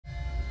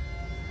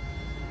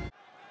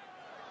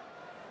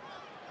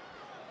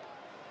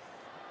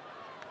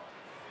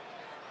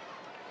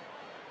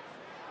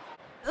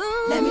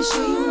Let me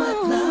show you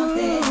what love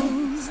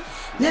is.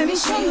 Let me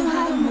show you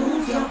how to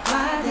move your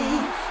body.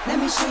 Let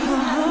me show you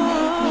how to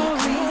make me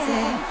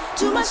crazy.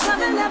 Too much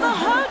love and never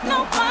hurt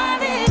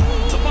nobody.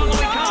 The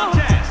following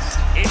contest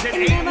is an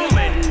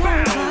 8-woman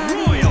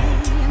battle royal,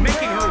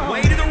 making her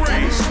way to the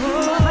ring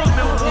from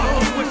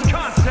Milwaukee,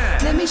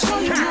 Wisconsin. Let me show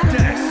you how to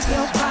move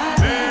your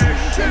body.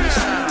 Let me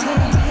show you how to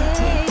make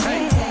me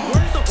crazy.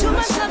 Too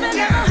much love and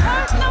never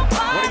hurt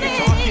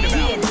nobody.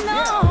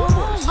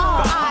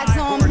 All eyes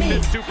on me.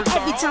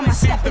 Every time I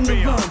step in the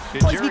room,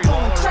 boys be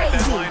going crazy.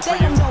 They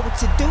don't know what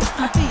to do.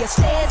 I feel your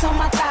stares on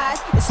my thighs.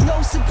 It's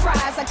no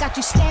surprise. I got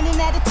you standing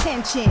at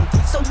attention.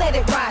 So let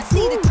it ride.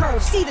 See the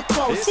curves, see the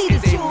clothes, see the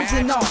jewels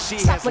and all.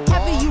 Stop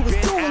whatever you was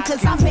doing,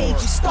 cause I made you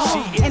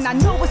stall. And I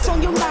know what's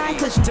on your mind,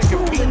 cause you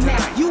fooling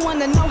now. You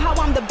wanna know how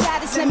I'm the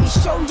baddest? Let me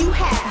show you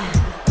how.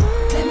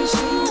 Let me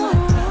show you what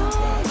love is.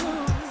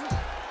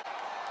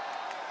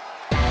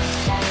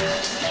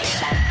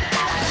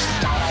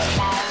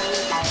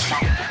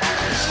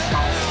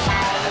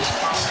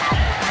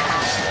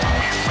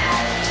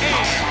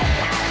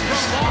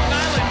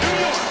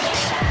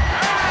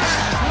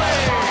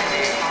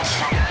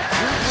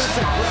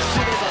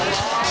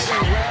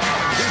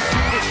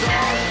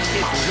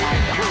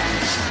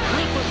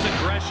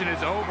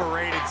 Is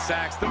overrated,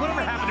 Sax. Then whatever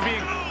happened to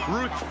being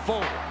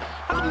truthful?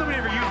 How come nobody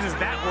ever uses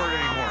that word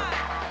anymore?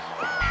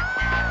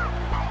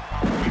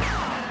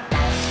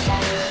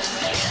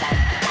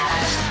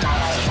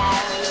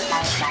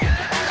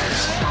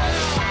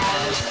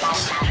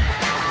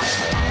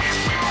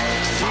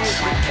 She has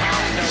been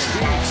counting the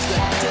weeks,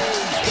 the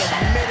days, the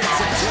minutes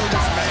until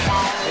this match,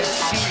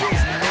 and she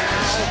is now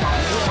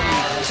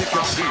ready to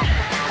compete.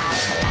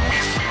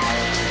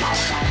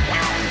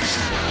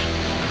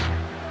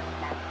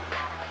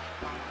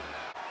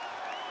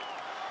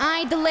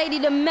 I ain't the lady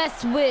to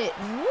mess with.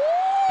 Woo!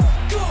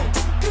 Go,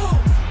 go,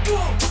 go,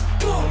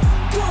 go,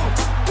 go,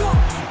 go.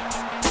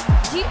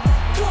 Yeah.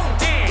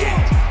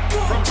 And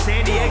from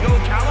San Diego,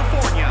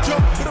 California,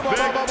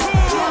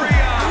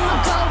 Victoria!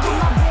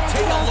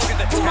 Take a look at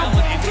the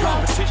talent in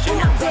competition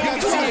here. You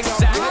can see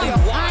exactly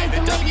why the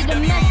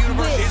WWE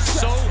Universe is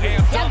so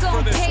amped up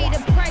for this one. Y'all gon' pay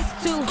the price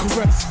to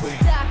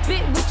stop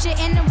it with your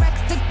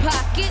anorexic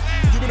pocket.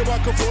 Give me the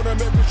microphone and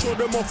make me show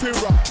them off here.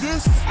 Rock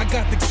this. I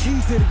got the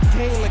keys to the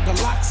game like a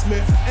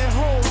locksmith. And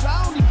hold,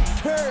 I don't even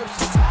care if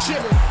she's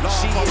chillin'.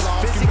 She is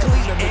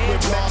physically and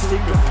mentally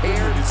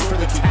prepared for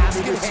the task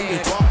at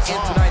hand in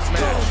tonight's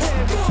match.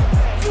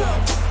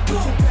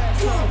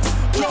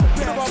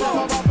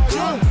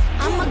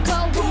 I'ma go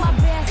with my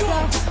best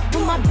self,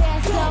 with my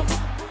best self.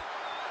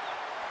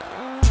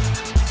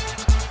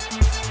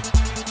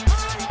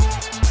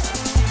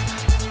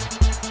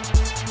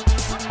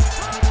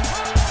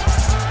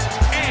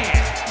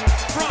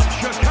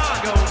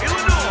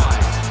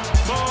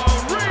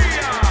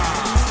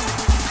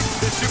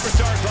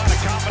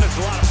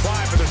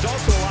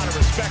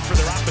 For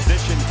their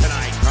opposition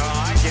tonight. Oh,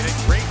 I get it.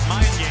 Great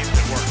mind games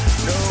at work.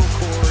 No,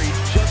 Corey,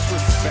 just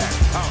respect.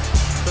 Oh,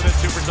 so this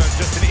superstar's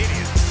just an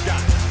idiot.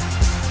 Got it.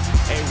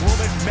 A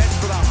woman meant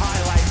for the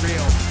highlight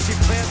reel. She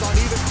plans on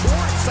even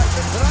more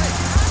excitement tonight.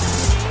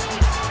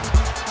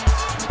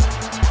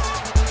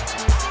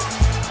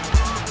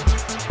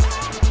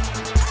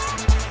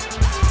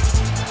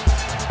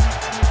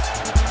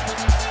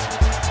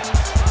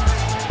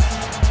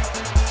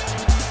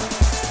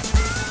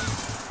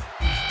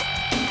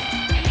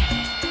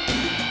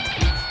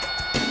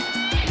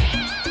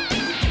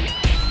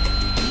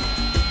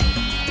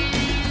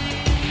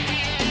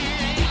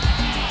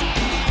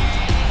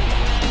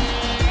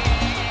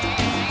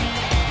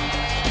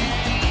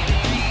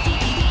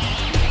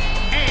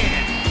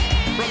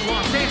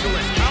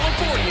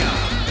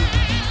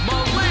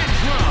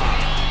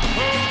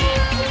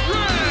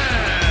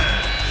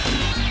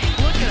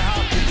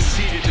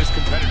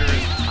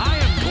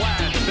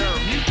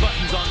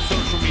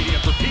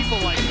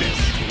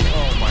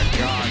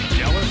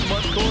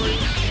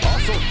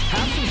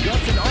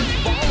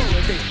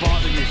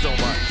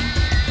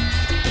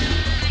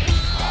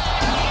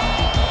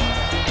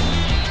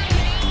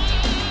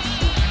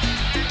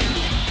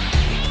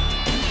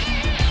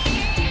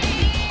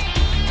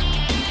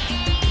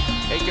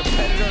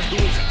 Who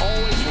is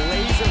always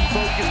laser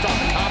focused on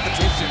the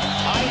competition.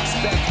 I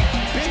expect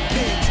big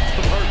things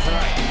from her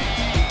tonight.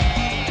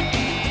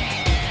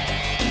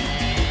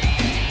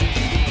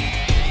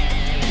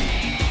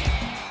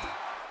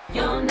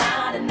 You're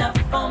not enough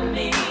for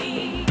me.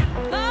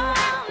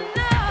 Oh,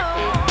 no.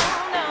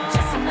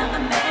 Just another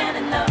man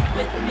in love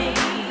with me.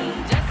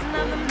 Just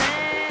another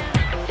man.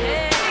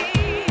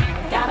 Hey.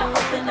 Gotta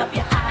open up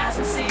your eyes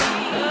and see.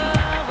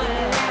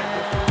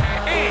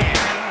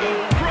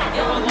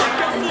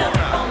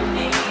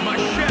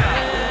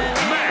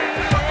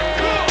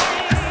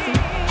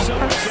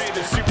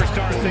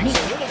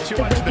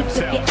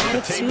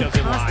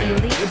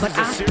 Constantly, but I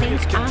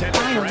think I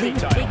finally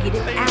figured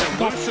it out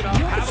that you're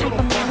the type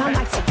of man I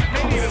like to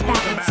come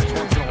back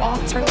all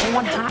turn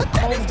on hot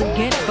cold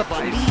again. But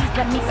please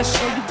let me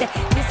assure you that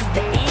this is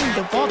the end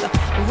of all the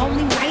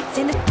lonely nights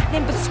and the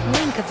in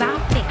between, cause I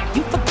think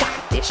you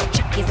forgot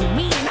is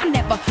mean. I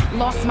never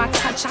lost my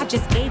touch, I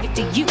just gave it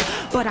to you.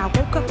 But I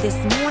woke up this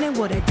morning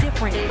with a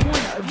different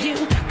point of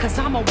view. Cause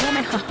I'm a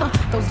woman,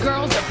 those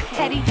girls are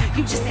petty.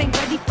 You just ain't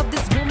ready for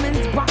this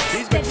woman's rock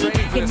steady.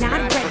 You're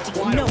not ready,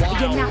 no,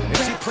 you're not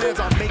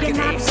ready. You're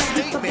not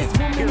ready for this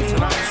woman's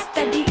rock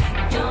steady.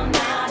 You're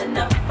not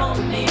enough for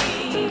me.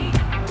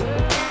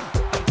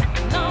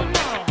 No,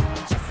 no,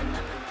 just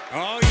enough.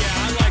 Oh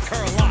yeah, I like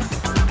her a lot.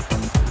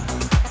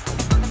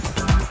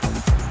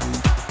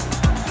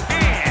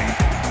 And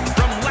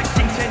from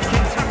Lexington,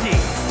 Kentucky,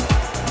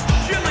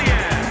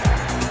 Jillian.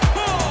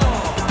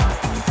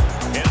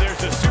 And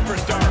there's a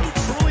superstar who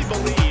truly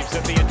believes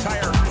that the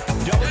entire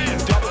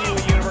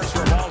WWE universe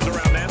revolves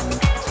around them.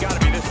 It's got to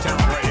be this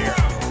talent right here.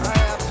 I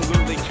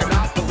absolutely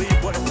cannot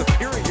believe what a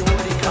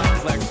superiority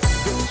complex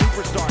this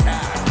superstar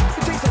has.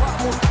 It takes a lot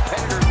more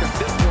competitors than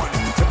this one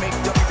to make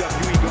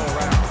WWE go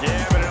around.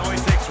 Yeah, but it only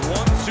takes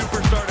one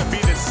superstar to be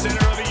the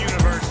center of the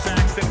universe,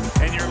 Saxton,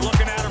 and you're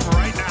looking at him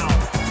right now.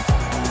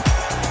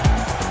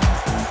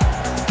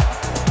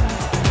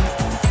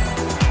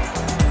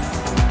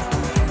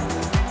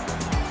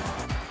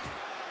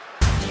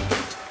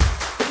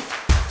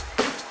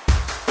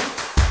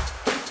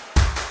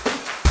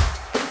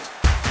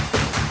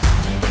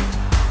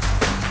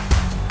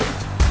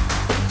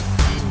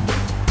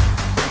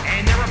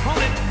 And their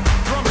opponent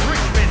from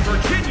Richmond,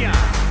 Virginia,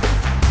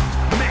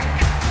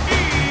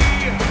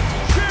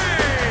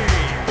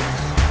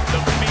 The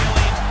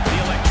feeling, the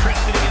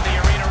electricity in the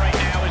arena right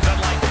now is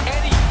unlike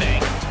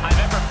anything I've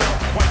ever felt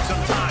in quite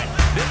some time.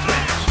 This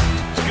match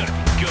is going to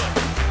be good.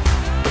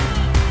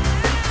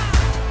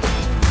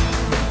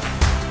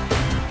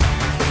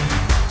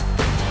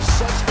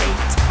 Such a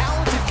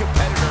talented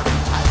competitor.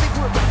 I think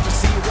we're about to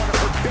see one of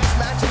her best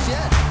matches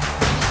yet.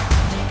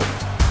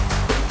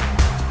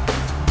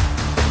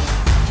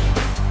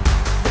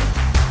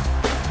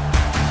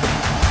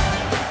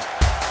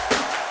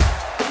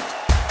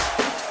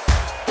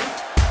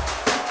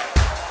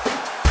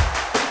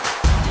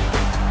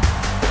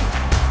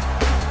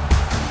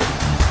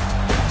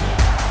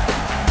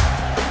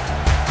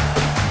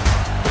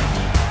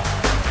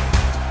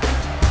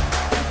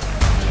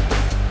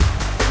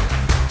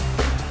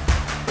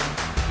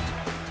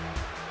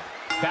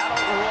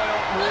 Battle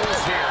Royal rules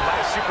here.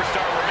 Last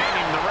superstar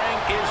remaining in the ring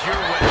is your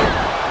winner.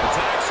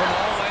 Attacks from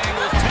all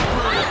angles,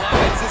 temporary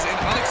alliances, and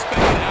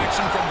unexpected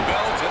action from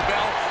bell to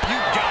bell. You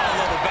gotta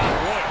love a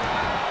battle royal.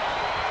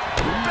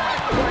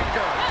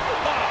 Backbreaker.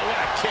 Oh, what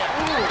a kick.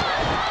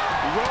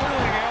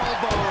 Rolling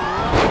elbow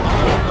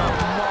right on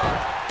the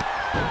mark.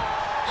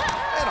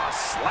 And a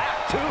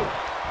slap, too.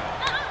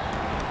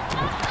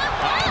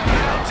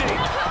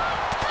 Mounting.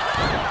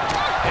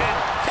 And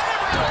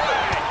hammered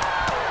away.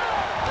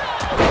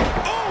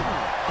 Oh,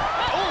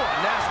 a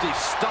nasty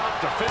stomp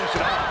to finish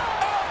it off.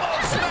 Elbow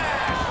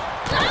smash.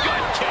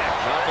 Good kick.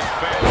 Nothing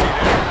fancy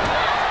there.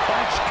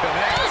 Punch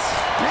connects.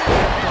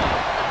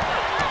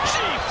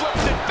 She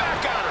flips it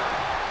back on her.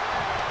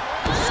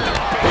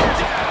 Stomping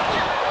down.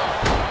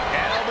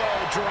 Elbow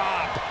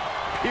drop.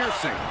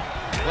 Piercing.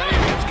 Plenty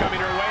of hits coming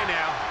her way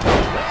now.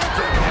 Lands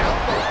an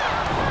elbow.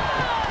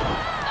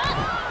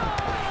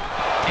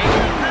 a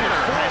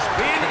competitor has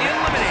been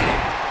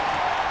eliminated.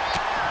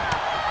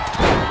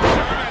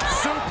 German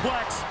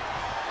suplex.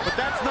 But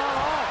that's not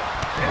all.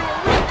 Into a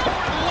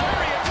ripcord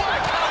lariat. What a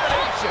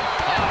combination.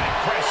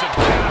 Impressive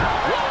counter.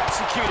 Well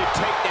executed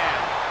takedown.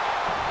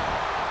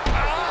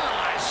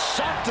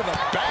 Shot to the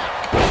back.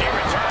 She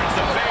returns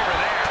the favor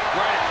there.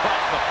 Right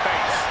across the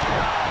face.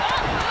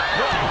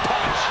 One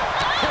punch.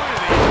 Point of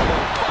the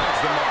elbow finds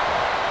the mark.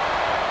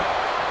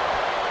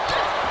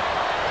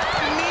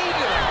 Knee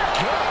to the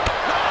gut.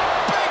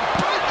 Big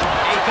boot.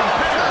 A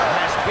competitor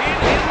has been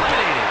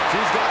eliminated.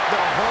 She's got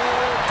the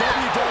whole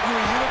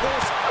WWE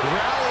Universe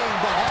rallying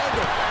behind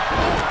her.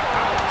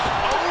 Ouch.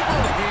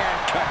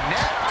 Overhand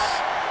connects.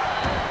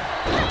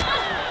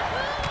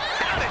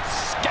 Had it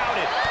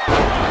scouted.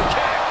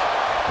 Kick.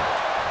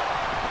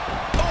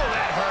 Oh,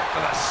 that hurt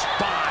to the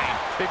spine.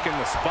 Picking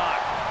the spot.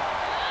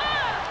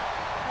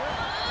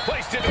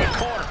 Placed into the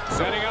corner.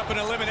 Setting up an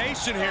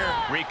elimination here.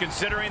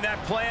 Reconsidering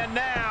that plan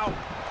now.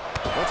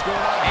 What's going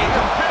on? A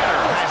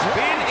competitor has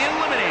been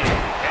eliminated.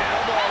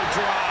 Elbow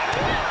drop.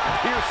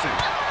 Piercing.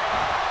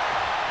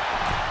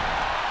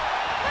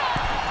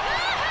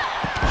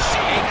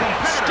 A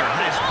competitor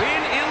has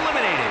been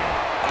eliminated.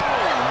 Oh,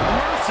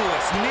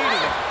 merciless knee to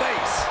the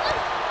face.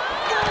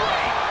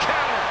 Great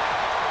counter.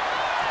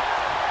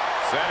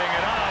 Setting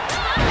it up.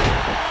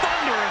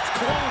 Thunderous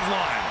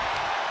clothesline.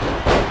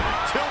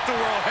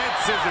 Tilt-a-whirl head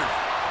scissors.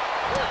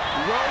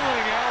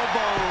 Rolling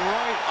elbow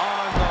right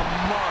on the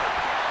mark.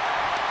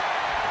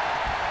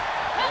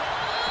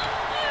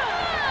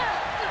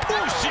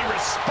 Ooh, she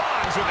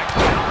responds with a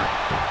counter.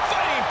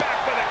 Fighting back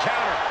with a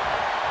counter.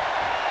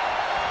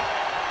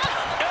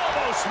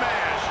 Elbow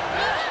smash.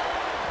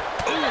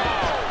 Ooh,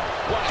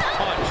 what a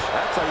punch.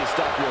 That's how you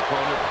stop your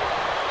opponent.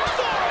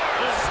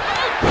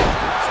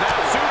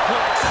 Snap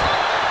suplex.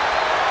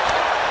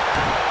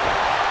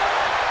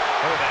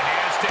 Oh, the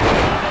handstand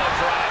elbow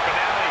drop, and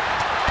now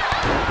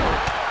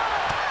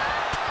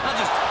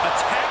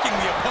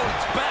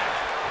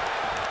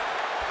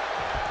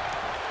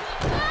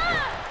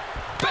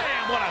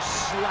what a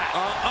slap.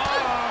 A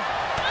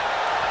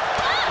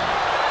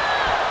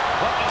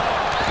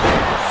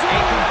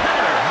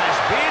competitor has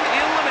been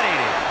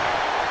eliminated.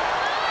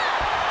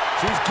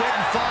 She's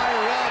getting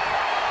fired up.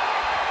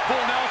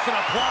 Full Nelson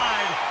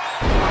applied.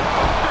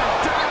 Up and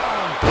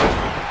down.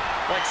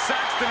 Like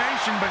Saxton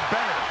Nation, but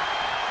better.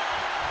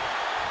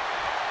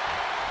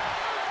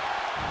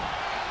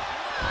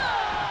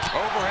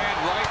 Overhand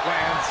right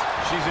lands.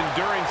 She's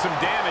enduring some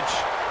damage.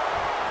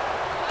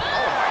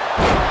 Oh my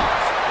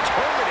gosh.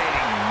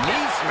 Terminating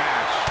knee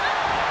smash.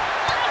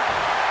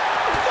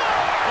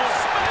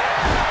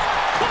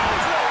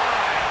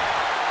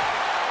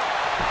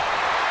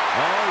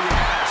 Oh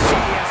yeah, she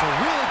is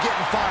really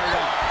getting fired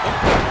up. Oh,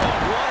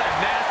 what a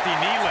nasty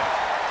knee lift.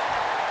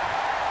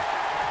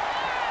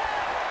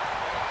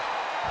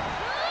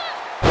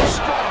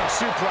 Strong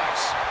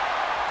suplex.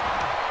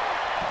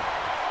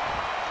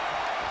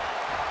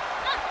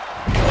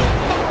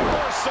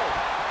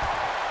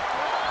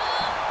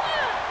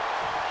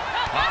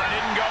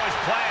 Didn't go as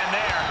planned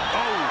there.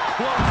 Oh,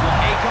 close.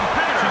 A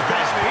competitor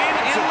has been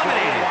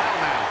eliminated.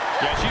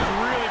 Yeah, she's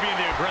really being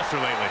the aggressor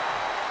lately.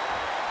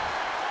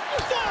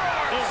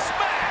 Forearm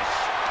smash.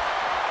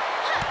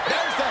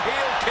 There's the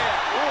heel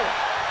kick.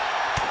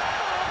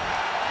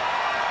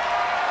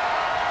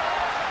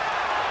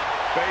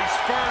 Face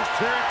first,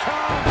 here it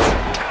comes.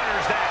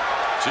 Counters that.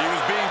 She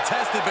was being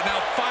tested, but now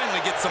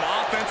finally gets some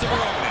offensive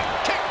opening.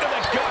 Kick to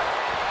the gut.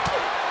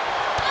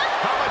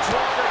 How much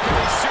longer can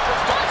these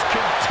superstars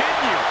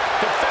continue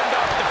to fend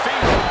off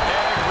defeat?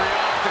 Every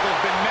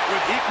obstacle's been met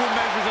with equal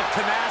measures of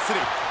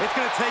tenacity. It's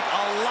going to take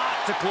a lot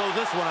to close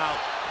this one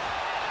out.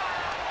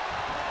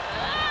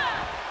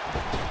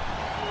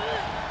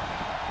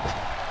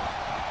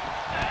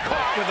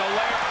 Caught with a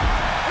leg.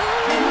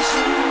 Let me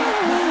show you what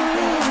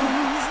love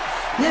is.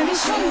 Let me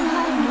show you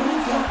how to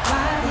move your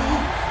body.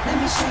 Let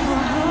me show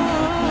you how to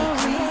make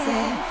me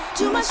crazy.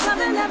 Too much love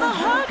that never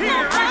hurt nobody.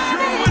 Here is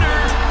your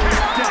winner,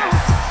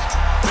 Cactus.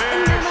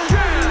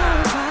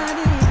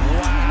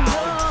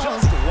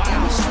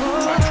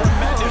 A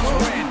tremendous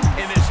win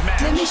in this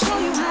match. Let me show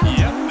you how to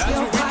Yep, move that's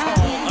your what we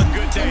body. call a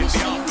good day at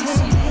the office.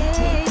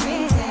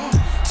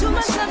 Too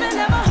much love that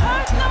never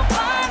hurt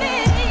nobody.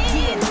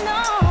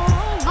 No.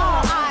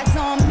 All eyes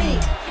on me.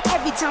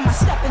 Every time I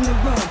step in the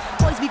room,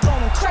 boys be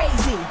going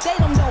crazy. They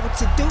don't know what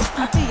to do.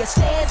 I feel your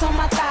stares on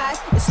my thighs.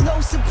 It's no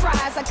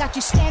surprise. I got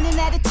you standing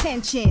at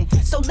attention.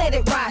 So let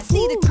it rise.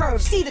 See the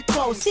curves, see the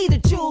clothes, see the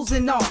jewels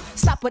and all.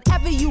 Stop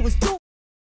whatever you was doing.